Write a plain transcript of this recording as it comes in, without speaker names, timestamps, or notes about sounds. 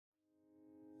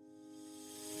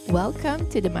Welcome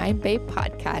to the Mind Babe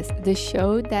podcast, the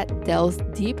show that delves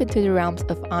deep into the realms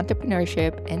of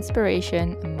entrepreneurship,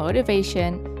 inspiration,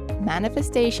 motivation,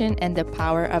 manifestation, and the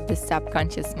power of the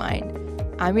subconscious mind.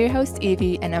 I'm your host,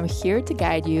 Evie, and I'm here to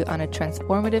guide you on a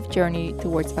transformative journey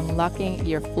towards unlocking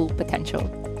your full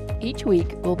potential. Each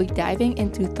week, we'll be diving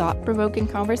into thought-provoking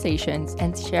conversations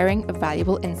and sharing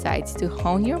valuable insights to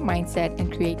hone your mindset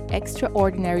and create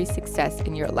extraordinary success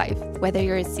in your life. Whether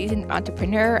you're a seasoned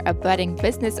entrepreneur, a budding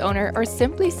business owner, or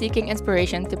simply seeking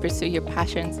inspiration to pursue your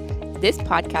passions, this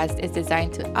podcast is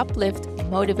designed to uplift,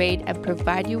 motivate, and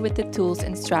provide you with the tools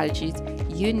and strategies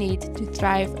you need to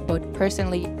thrive both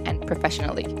personally and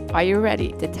professionally. Are you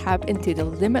ready to tap into the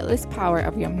limitless power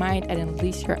of your mind and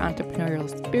unleash your entrepreneurial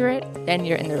spirit? Then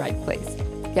you're in the right place.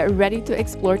 Get ready to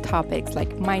explore topics like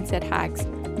mindset hacks,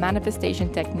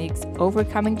 manifestation techniques,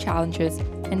 overcoming challenges,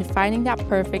 and finding that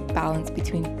perfect balance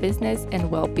between business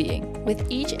and well-being. With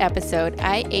each episode,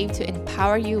 I aim to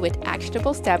empower you with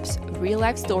actionable steps,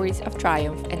 real-life stories of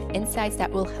triumph, and insights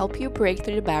that will help you break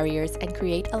through the barriers and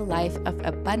create a life of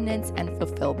abundance and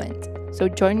fulfillment. So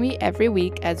join me every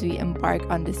week as we embark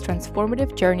on this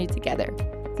transformative journey together.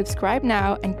 Subscribe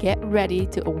now and get ready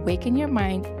to awaken your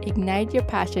mind, ignite your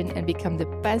passion, and become the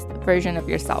best version of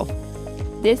yourself.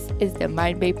 This is the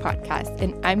Mind Babe podcast,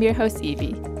 and I'm your host,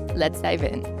 Evie. Let's dive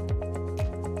in.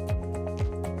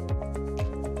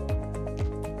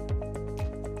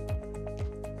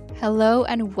 Hello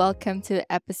and welcome to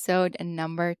episode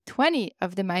number 20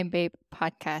 of the Mind Babe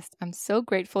podcast. I'm so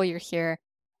grateful you're here.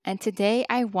 And today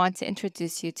I want to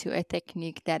introduce you to a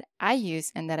technique that I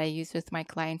use and that I use with my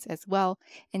clients as well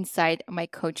inside my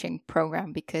coaching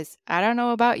program. Because I don't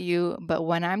know about you, but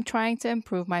when I'm trying to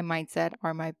improve my mindset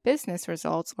or my business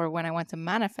results, or when I want to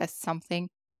manifest something,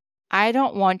 I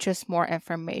don't want just more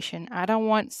information. I don't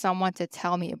want someone to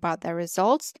tell me about their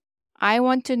results. I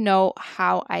want to know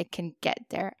how I can get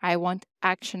there. I want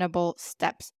actionable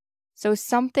steps. So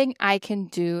something I can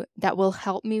do that will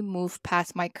help me move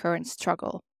past my current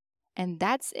struggle. And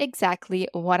that's exactly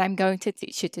what I'm going to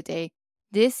teach you today.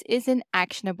 This is an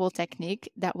actionable technique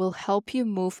that will help you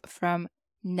move from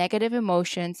negative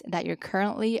emotions that you're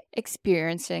currently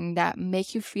experiencing that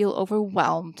make you feel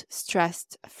overwhelmed,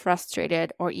 stressed,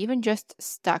 frustrated, or even just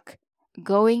stuck,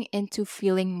 going into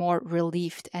feeling more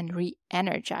relieved and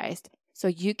re-energized so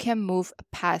you can move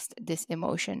past this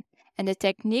emotion. And the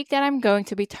technique that I'm going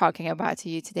to be talking about to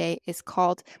you today is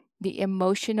called the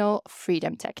Emotional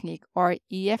Freedom Technique, or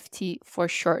EFT for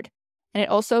short. And it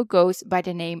also goes by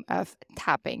the name of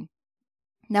tapping.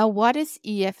 Now, what is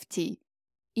EFT?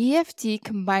 EFT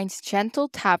combines gentle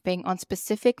tapping on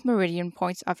specific meridian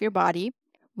points of your body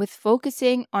with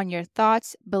focusing on your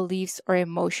thoughts, beliefs, or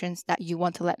emotions that you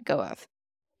want to let go of.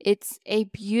 It's a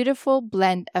beautiful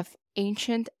blend of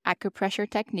ancient acupressure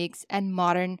techniques and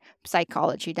modern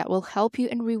psychology that will help you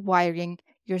in rewiring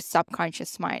your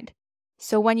subconscious mind.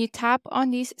 So when you tap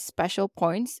on these special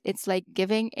points, it's like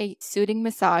giving a soothing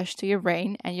massage to your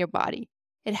brain and your body.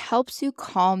 It helps you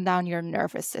calm down your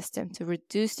nervous system to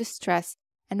reduce the stress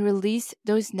and release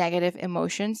those negative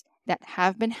emotions that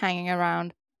have been hanging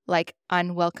around like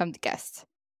unwelcomed guests.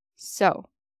 So,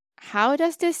 how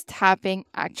does this tapping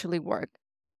actually work?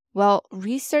 Well,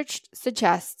 research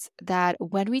suggests that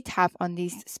when we tap on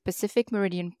these specific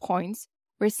meridian points,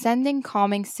 we're sending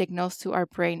calming signals to our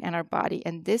brain and our body,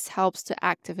 and this helps to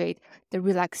activate the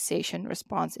relaxation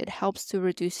response. It helps to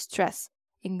reduce stress,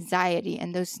 anxiety,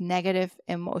 and those negative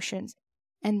emotions.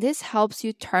 And this helps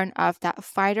you turn off that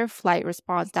fight or flight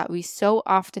response that we so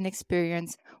often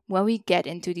experience when we get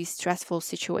into these stressful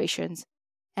situations.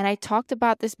 And I talked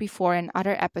about this before in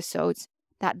other episodes,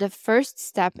 that the first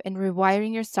step in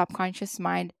rewiring your subconscious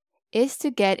mind is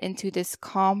to get into this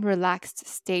calm, relaxed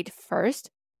state first,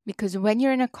 because when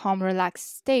you're in a calm,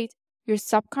 relaxed state, your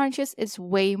subconscious is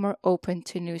way more open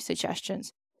to new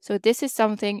suggestions. So this is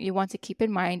something you want to keep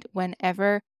in mind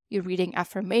whenever you're reading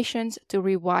affirmations to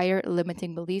rewire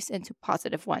limiting beliefs into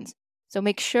positive ones. So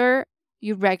make sure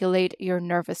you regulate your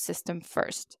nervous system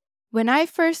first. When I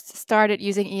first started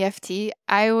using EFT,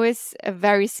 I was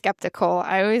very skeptical.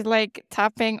 I was like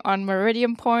tapping on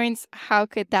meridian points. How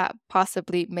could that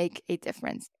possibly make a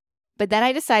difference? But then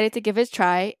I decided to give it a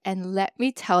try, and let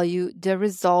me tell you, the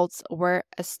results were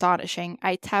astonishing.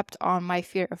 I tapped on my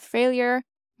fear of failure,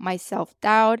 my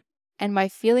self-doubt, and my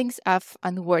feelings of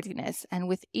unworthiness. And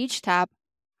with each tap,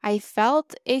 I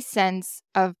felt a sense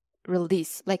of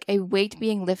release, like a weight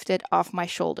being lifted off my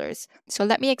shoulders. So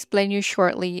let me explain you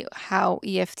shortly how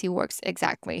EFT works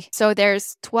exactly. So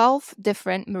there's 12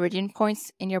 different meridian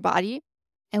points in your body.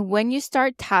 And when you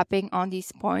start tapping on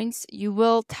these points, you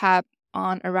will tap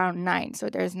on around 9. So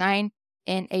there's 9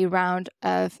 in a round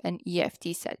of an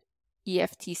EFT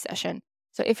session.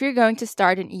 So if you're going to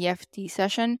start an EFT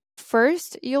session,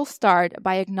 first you'll start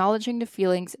by acknowledging the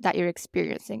feelings that you're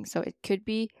experiencing. So it could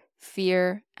be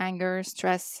fear, anger,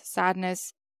 stress,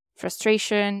 sadness,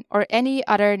 frustration, or any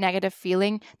other negative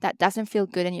feeling that doesn't feel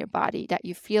good in your body, that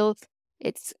you feel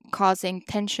it's causing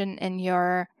tension in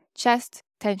your chest,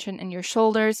 tension in your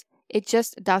shoulders. It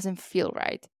just doesn't feel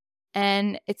right.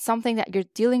 And it's something that you're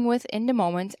dealing with in the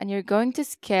moment, and you're going to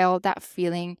scale that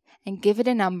feeling and give it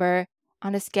a number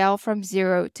on a scale from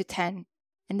 0 to 10.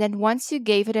 And then once you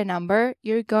gave it a number,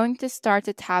 you're going to start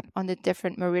to tap on the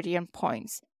different meridian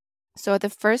points. So the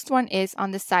first one is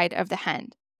on the side of the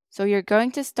hand. So you're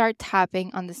going to start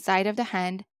tapping on the side of the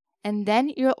hand, and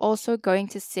then you're also going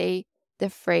to say the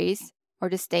phrase or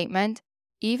the statement,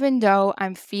 even though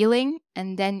I'm feeling,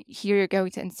 and then here you're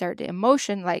going to insert the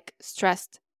emotion like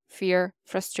stressed, fear,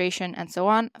 frustration, and so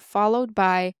on, followed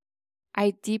by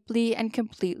I deeply and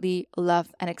completely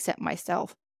love and accept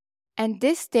myself. And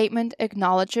this statement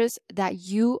acknowledges that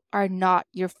you are not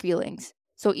your feelings.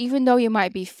 So even though you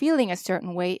might be feeling a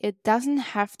certain way, it doesn't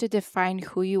have to define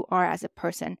who you are as a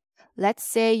person. Let's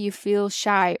say you feel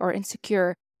shy or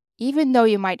insecure. Even though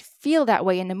you might feel that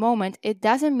way in the moment, it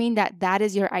doesn't mean that that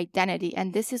is your identity.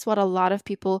 And this is what a lot of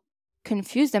people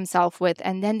confuse themselves with.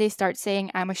 And then they start saying,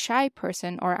 I'm a shy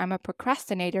person, or I'm a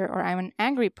procrastinator, or I'm an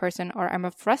angry person, or I'm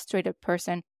a frustrated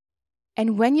person.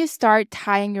 And when you start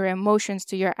tying your emotions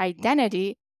to your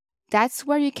identity, that's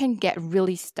where you can get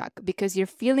really stuck, because your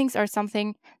feelings are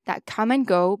something that come and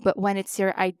go. But when it's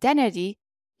your identity,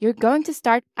 you're going to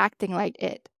start acting like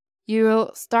it.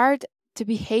 You'll start to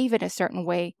behave in a certain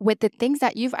way with the things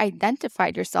that you've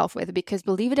identified yourself with, because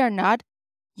believe it or not,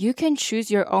 you can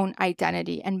choose your own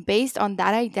identity. And based on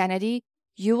that identity,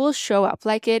 you will show up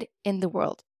like it in the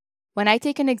world. When I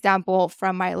take an example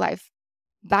from my life,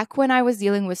 back when I was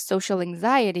dealing with social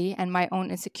anxiety and my own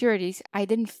insecurities, I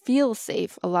didn't feel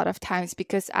safe a lot of times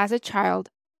because as a child,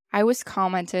 I was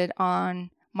commented on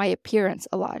my appearance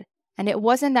a lot. And it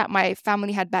wasn't that my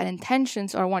family had bad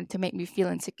intentions or wanted to make me feel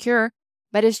insecure,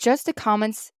 but it's just the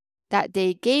comments that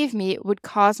they gave me would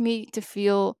cause me to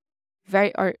feel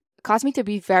cause me to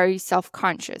be very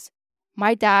self-conscious.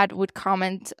 My dad would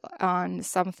comment on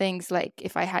some things like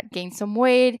if I had gained some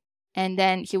weight, and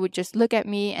then he would just look at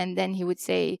me and then he would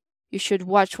say, you should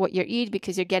watch what you eat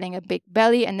because you're getting a big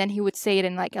belly. And then he would say it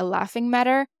in like a laughing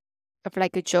matter of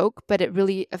like a joke, but it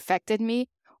really affected me.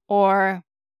 Or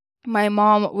my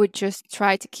mom would just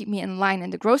try to keep me in line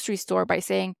in the grocery store by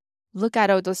saying, look at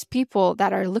all those people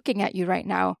that are looking at you right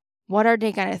now. What are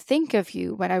they going to think of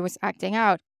you when I was acting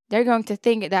out? They're going to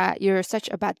think that you're such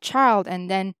a bad child, and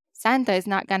then Santa is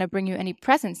not going to bring you any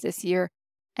presents this year.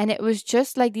 And it was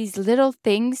just like these little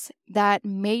things that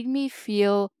made me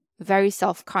feel very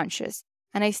self-conscious.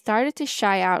 And I started to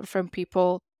shy out from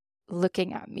people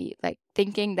looking at me, like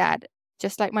thinking that,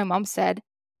 just like my mom said,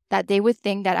 that they would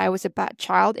think that I was a bad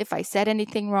child if I said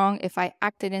anything wrong, if I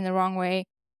acted in the wrong way.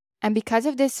 And because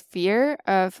of this fear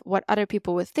of what other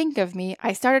people would think of me,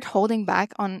 I started holding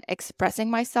back on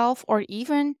expressing myself or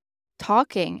even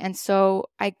talking. And so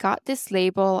I got this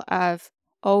label of,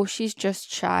 oh, she's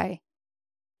just shy.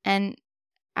 And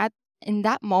in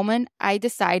that moment, I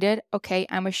decided, okay,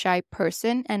 I'm a shy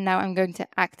person and now I'm going to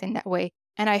act in that way.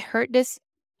 And I heard this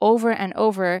over and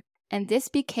over, and this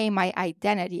became my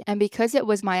identity. And because it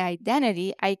was my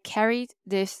identity, I carried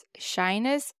this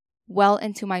shyness well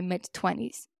into my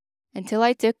mid-20s until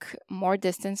I took more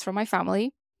distance from my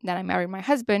family. Then I married my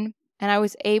husband and I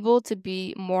was able to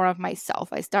be more of myself.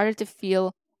 I started to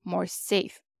feel more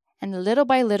safe. And little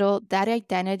by little, that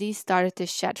identity started to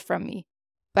shed from me.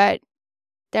 But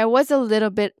there was a little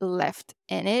bit left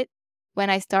in it when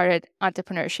I started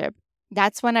entrepreneurship.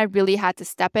 That's when I really had to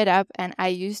step it up, and I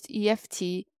used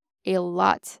EFT a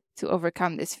lot to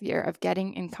overcome this fear of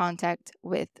getting in contact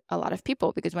with a lot of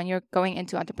people. Because when you're going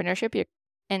into entrepreneurship,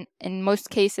 in most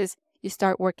cases, you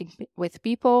start working with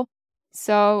people.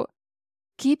 So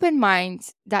keep in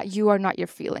mind that you are not your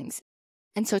feelings.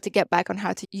 And so to get back on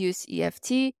how to use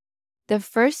EFT, the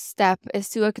first step is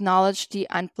to acknowledge the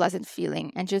unpleasant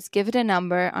feeling and just give it a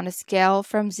number on a scale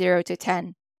from 0 to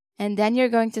 10. And then you're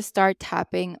going to start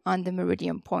tapping on the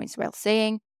meridian points while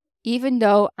saying, even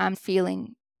though I'm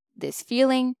feeling this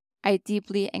feeling, I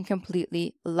deeply and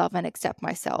completely love and accept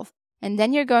myself. And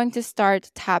then you're going to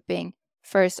start tapping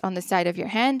first on the side of your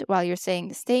hand while you're saying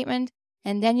the statement.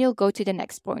 And then you'll go to the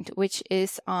next point, which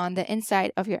is on the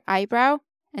inside of your eyebrow.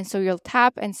 And so you'll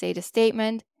tap and say the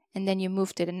statement. And then you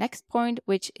move to the next point,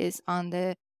 which is on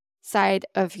the side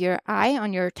of your eye,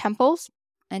 on your temples.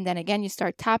 And then again, you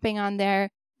start tapping on there.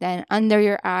 then under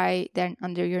your eye, then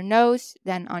under your nose,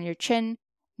 then on your chin,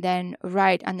 then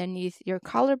right underneath your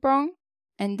collarbone,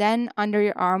 and then under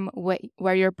your arm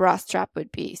where your bra strap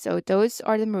would be. So those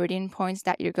are the meridian points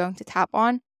that you're going to tap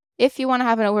on. If you want to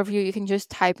have an overview, you can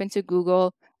just type into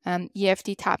Google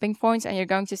EFT tapping points, and you're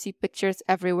going to see pictures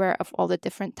everywhere of all the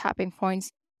different tapping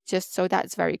points, just so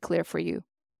that's very clear for you.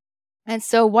 And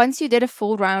so once you did a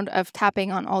full round of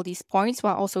tapping on all these points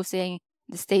while also saying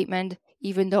the statement,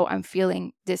 even though I'm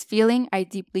feeling this feeling, I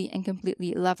deeply and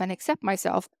completely love and accept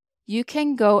myself, you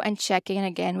can go and check in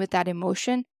again with that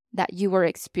emotion that you were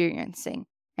experiencing.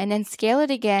 And then scale it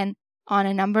again on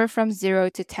a number from 0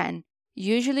 to 10.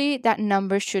 Usually that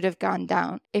number should have gone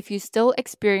down. If you still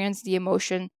experience the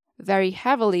emotion very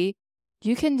heavily,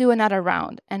 you can do another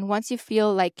round. And once you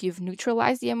feel like you've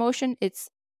neutralized the emotion, it's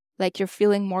like you're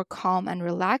feeling more calm and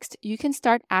relaxed, you can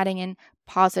start adding in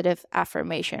positive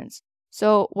affirmations.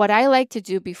 So what I like to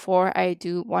do before I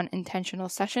do one intentional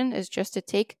session is just to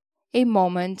take a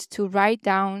moment to write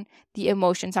down the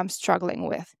emotions I'm struggling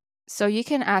with. So you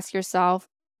can ask yourself,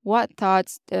 what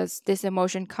thoughts does this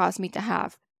emotion cause me to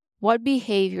have? What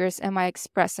behaviors am I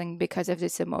expressing because of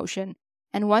this emotion?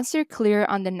 And once you're clear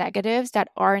on the negatives that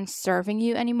aren't serving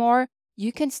you anymore,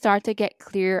 you can start to get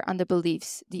clear on the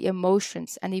beliefs, the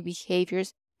emotions, and the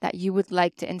behaviors that you would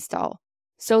like to install.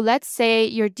 So let's say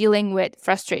you're dealing with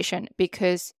frustration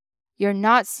because you're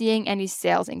not seeing any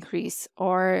sales increase,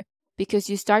 or because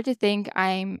you start to think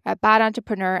I'm a bad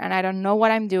entrepreneur and I don't know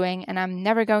what I'm doing and I'm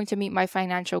never going to meet my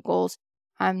financial goals.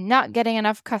 I'm not getting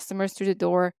enough customers through the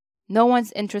door. No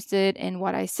one's interested in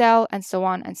what I sell, and so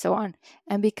on and so on.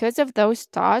 And because of those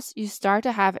thoughts, you start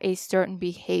to have a certain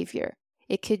behavior.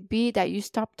 It could be that you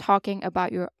stop talking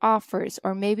about your offers,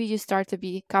 or maybe you start to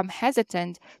become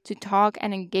hesitant to talk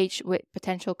and engage with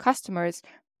potential customers.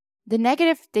 The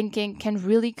negative thinking can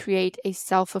really create a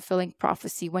self-fulfilling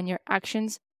prophecy when your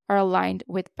actions are aligned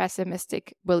with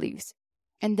pessimistic beliefs.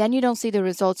 And then you don't see the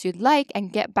results you'd like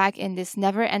and get back in this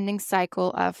never-ending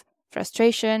cycle of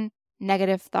frustration,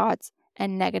 negative thoughts,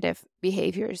 and negative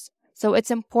behaviors. So it's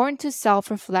important to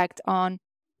self-reflect on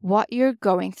what you're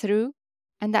going through,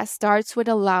 and that starts with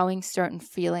allowing certain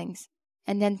feelings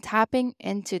and then tapping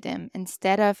into them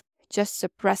instead of just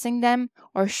suppressing them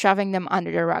or shoving them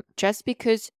under the rug. Just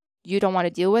because you don't want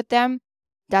to deal with them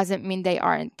doesn't mean they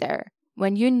aren't there.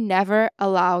 When you never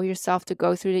allow yourself to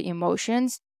go through the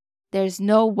emotions, there's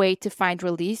no way to find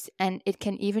release, and it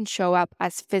can even show up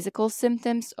as physical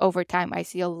symptoms over time. I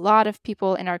see a lot of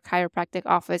people in our chiropractic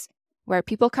office where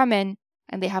people come in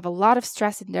and they have a lot of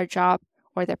stress in their job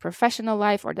or their professional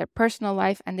life or their personal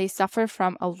life, and they suffer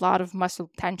from a lot of muscle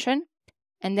tension.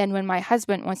 And then when my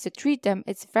husband wants to treat them,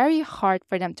 it's very hard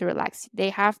for them to relax. They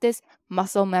have this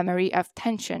muscle memory of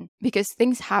tension because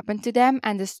things happen to them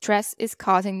and the stress is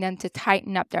causing them to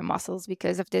tighten up their muscles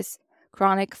because of this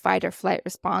chronic fight or flight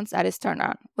response that is turned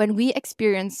on. When we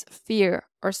experience fear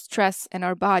or stress in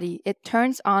our body, it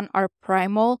turns on our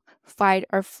primal fight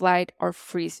or flight or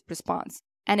freeze response,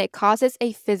 and it causes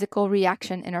a physical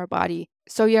reaction in our body.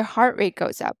 So your heart rate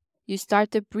goes up, you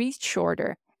start to breathe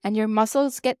shorter, and your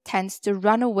muscles get tense to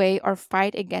run away or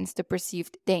fight against the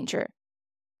perceived danger.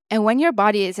 And when your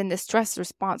body is in the stress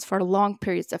response for long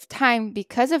periods of time,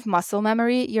 because of muscle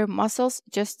memory, your muscles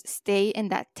just stay in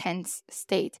that tense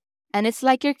state. And it's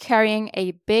like you're carrying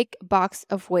a big box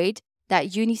of weight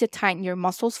that you need to tighten your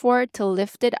muscles for to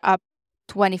lift it up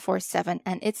 24/7.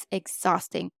 And it's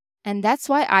exhausting. And that's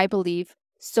why I believe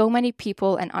so many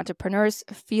people and entrepreneurs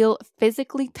feel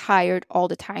physically tired all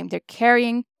the time. They're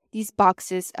carrying these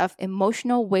boxes of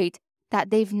emotional weight that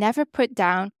they've never put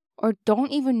down or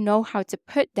don't even know how to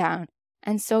put down.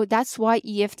 And so that's why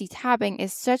EFT tapping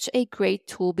is such a great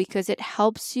tool, because it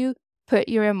helps you put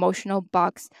your emotional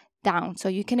box down so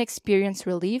you can experience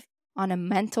relief on a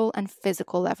mental and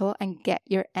physical level and get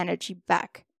your energy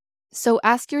back. So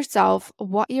ask yourself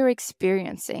what you're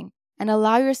experiencing and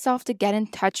allow yourself to get in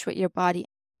touch with your body.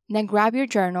 Then grab your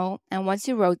journal, and once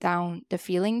you wrote down the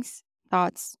feelings,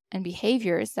 thoughts, and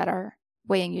behaviors that are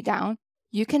weighing you down,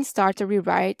 you can start to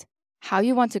rewrite how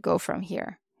you want to go from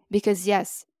here. Because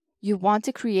yes, you want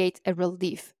to create a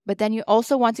relief, but then you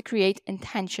also want to create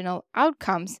intentional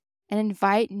outcomes and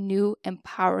invite new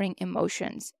empowering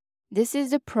emotions. This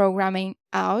is the programming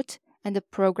out and the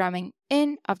programming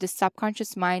in of the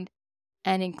subconscious mind,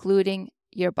 and including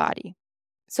your body.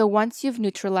 So once you've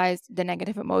neutralized the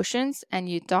negative emotions and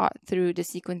you thought through the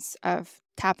sequence of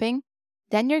tapping,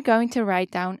 then you're going to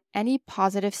write down any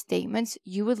positive statements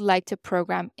you would like to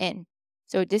program in.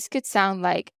 So this could sound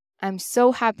like, I'm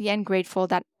so happy and grateful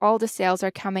that all the sales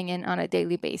are coming in on a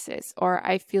daily basis, or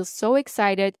I feel so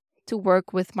excited to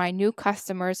work with my new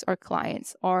customers or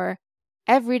clients, or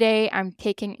every day I'm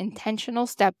taking intentional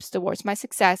steps towards my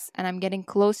success and I'm getting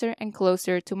closer and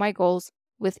closer to my goals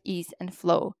with ease and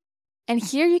flow. And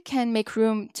here you can make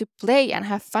room to play and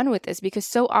have fun with this, because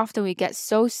so often we get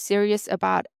so serious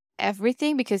about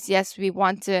everything because yes, we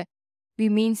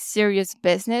mean serious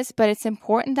business, but it's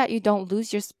important that you don't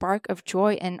lose your spark of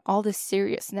joy and all the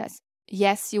seriousness.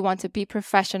 Yes, you want to be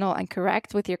professional and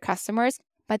correct with your customers,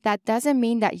 but that doesn't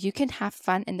mean that you can have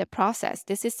fun in the process.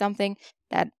 This is something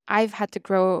that I've had to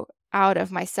grow out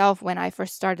of myself when I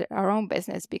first started our own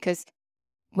business, because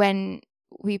when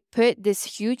we put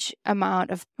this huge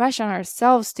amount of pressure on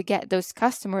ourselves to get those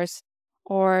customers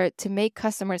or to make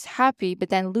customers happy, but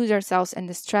then lose ourselves in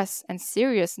the stress and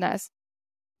seriousness,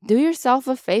 do yourself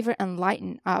a favor and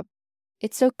lighten up.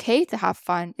 It's okay to have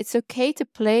fun. It's okay to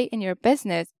play in your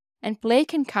business. And play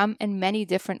can come in many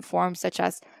different forms, such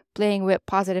as playing with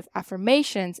positive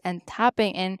affirmations and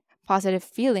tapping in positive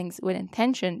feelings with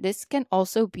intention. This can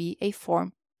also be a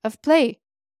form of play.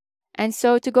 And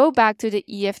so to go back to the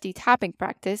EFT tapping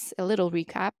practice, a little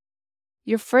recap,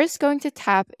 you're first going to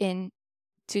tap in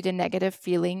to the negative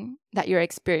feeling that you're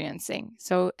experiencing.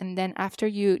 And then after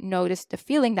you notice the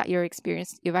feeling that you're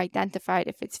experiencing, you've identified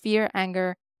if it's fear,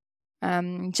 anger,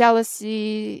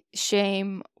 jealousy,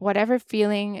 shame, whatever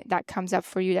feeling that comes up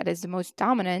for you that is the most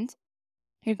dominant,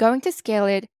 you're going to scale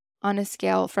it on a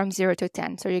scale from 0 to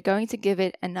 10. So you're going to give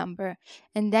it a number.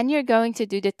 And then you're going to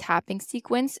do the tapping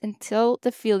sequence until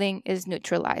the feeling is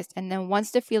neutralized. And then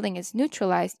once the feeling is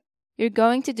neutralized, you're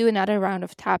going to do another round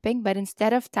of tapping, but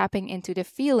instead of tapping into the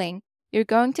feeling, you're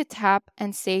going to tap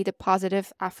and say the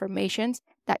positive affirmations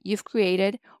that you've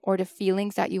created or the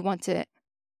feelings that you want to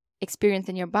experience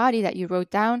in your body that you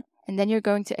wrote down. And then you're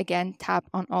going to again tap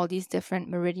on all these different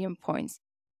meridian points.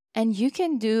 And you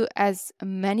can do as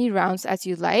many rounds as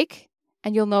you like,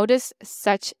 and you'll notice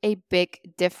such a big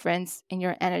difference in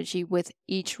your energy with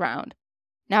each round.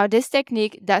 Now, this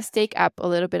technique does take up a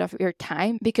little bit of your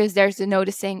time because there's the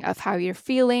noticing of how you're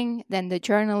feeling, then the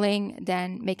journaling,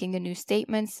 then making the new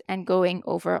statements, and going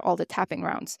over all the tapping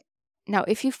rounds. Now,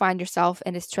 if you find yourself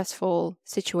in a stressful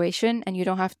situation and you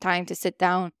don't have time to sit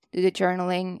down, do the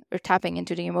journaling or tapping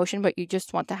into the emotion, but you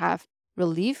just want to have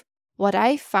relief, what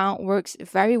I found works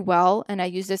very well, and I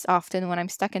use this often when I'm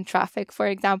stuck in traffic, for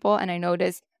example, and I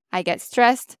notice I get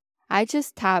stressed, I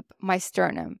just tap my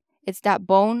sternum. It's that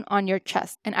bone on your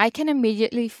chest, and I can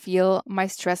immediately feel my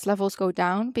stress levels go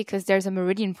down because there's a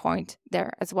meridian point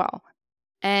there as well.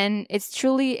 And it's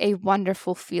truly a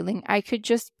wonderful feeling. I could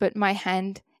just put my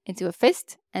hand into a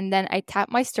fist and then I tap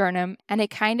my sternum, and it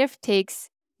kind of takes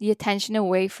the attention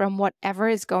away from whatever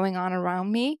is going on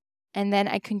around me. And then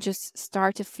I can just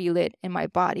start to feel it in my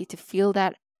body, to feel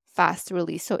that fast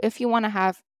release. So if you want to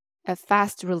have a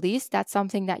fast release, that's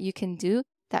something that you can do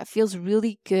that feels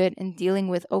really good in dealing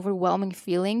with overwhelming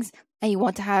feelings, and you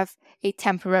want to have a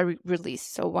temporary release.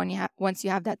 So once you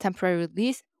have that temporary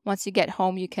release, once you get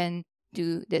home, you can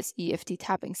do this EFT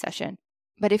tapping session.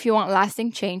 But if you want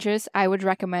lasting changes, I would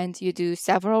recommend you do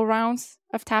several rounds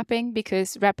of tapping,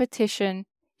 because repetition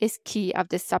is key of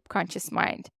the subconscious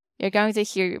mind. You're going to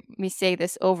hear me say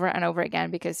this over and over again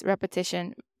because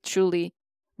repetition truly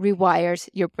rewires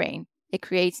your brain. It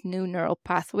creates new neural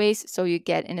pathways, so you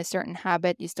get in a certain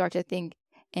habit, you start to think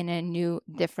in a new,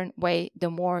 different way the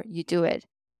more you do it.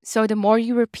 So the more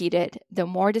you repeat it, the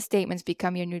more the statements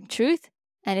become your new truth,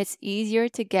 and it's easier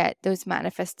to get those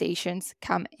manifestations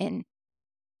come in.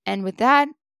 And with that,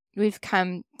 we've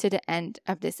come to the end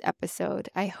of this episode.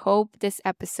 I hope this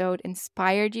episode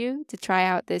inspired you to try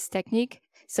out this technique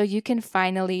so you can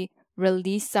finally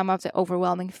release some of the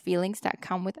overwhelming feelings that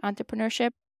come with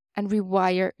entrepreneurship and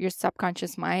rewire your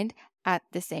subconscious mind at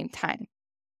the same time.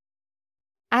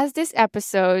 As this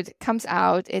episode comes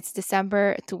out, it's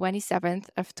December 27th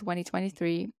of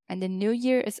 2023, and the new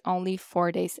year is only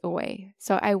 4 days away.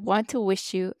 So I want to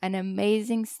wish you an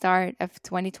amazing start of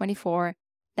 2024,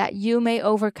 that you may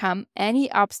overcome any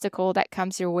obstacle that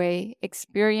comes your way,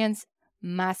 experience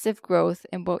massive growth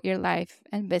in both your life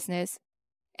and business,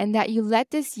 and that you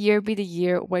let this year be the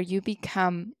year where you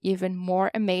become even more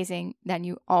amazing than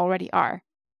you already are.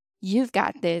 You've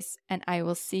got this, and I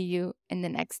will see you in the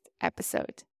next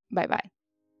episode. Bye-bye.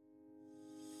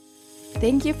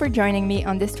 Thank you for joining me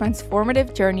on this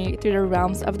transformative journey through the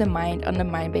realms of the mind on the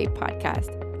Mind Babe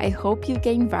podcast. I hope you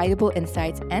gain valuable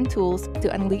insights and tools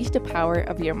to unleash the power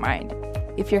of your mind.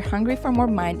 If you're hungry for more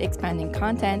mind-expanding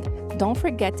content, don't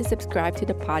forget to subscribe to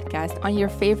the podcast on your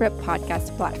favorite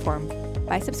podcast platform.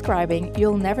 By subscribing,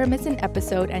 you'll never miss an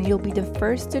episode and you'll be the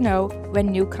first to know when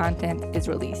new content is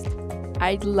released.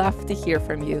 I'd love to hear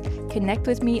from you. Connect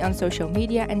with me on social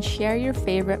media and share your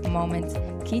favorite moments,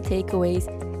 key takeaways,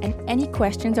 and any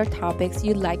questions or topics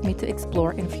you'd like me to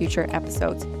explore in future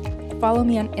episodes. Follow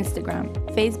me on Instagram,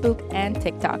 Facebook, and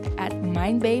TikTok at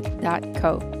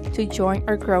mindbabe.co to join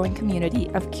our growing community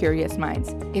of curious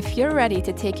minds. If you're ready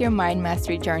to take your mind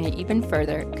mastery journey even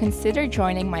further, consider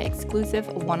joining my exclusive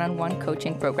one-on-one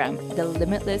coaching program, The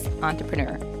Limitless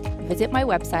Entrepreneur. Visit my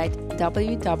website,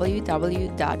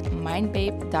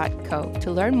 www.mindbabe.co,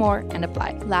 to learn more and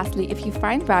apply. Lastly, if you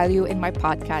find value in my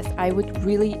podcast, I would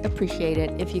really appreciate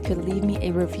it if you could leave me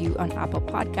a review on Apple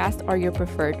Podcasts or your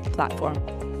preferred platform.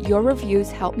 Your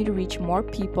reviews help me to reach more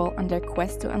people on their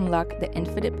quest to unlock the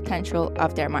infinite potential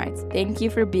of their minds. Thank you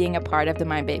for being a part of the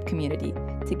Mind Babe community.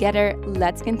 Together,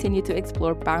 let's continue to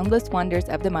explore boundless wonders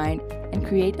of the mind and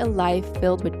create a life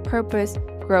filled with purpose,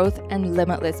 growth, and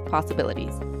limitless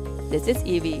possibilities. This is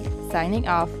Evie, signing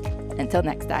off. Until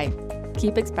next time,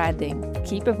 keep expanding,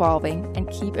 keep evolving, and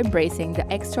keep embracing the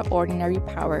extraordinary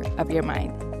power of your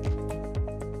mind.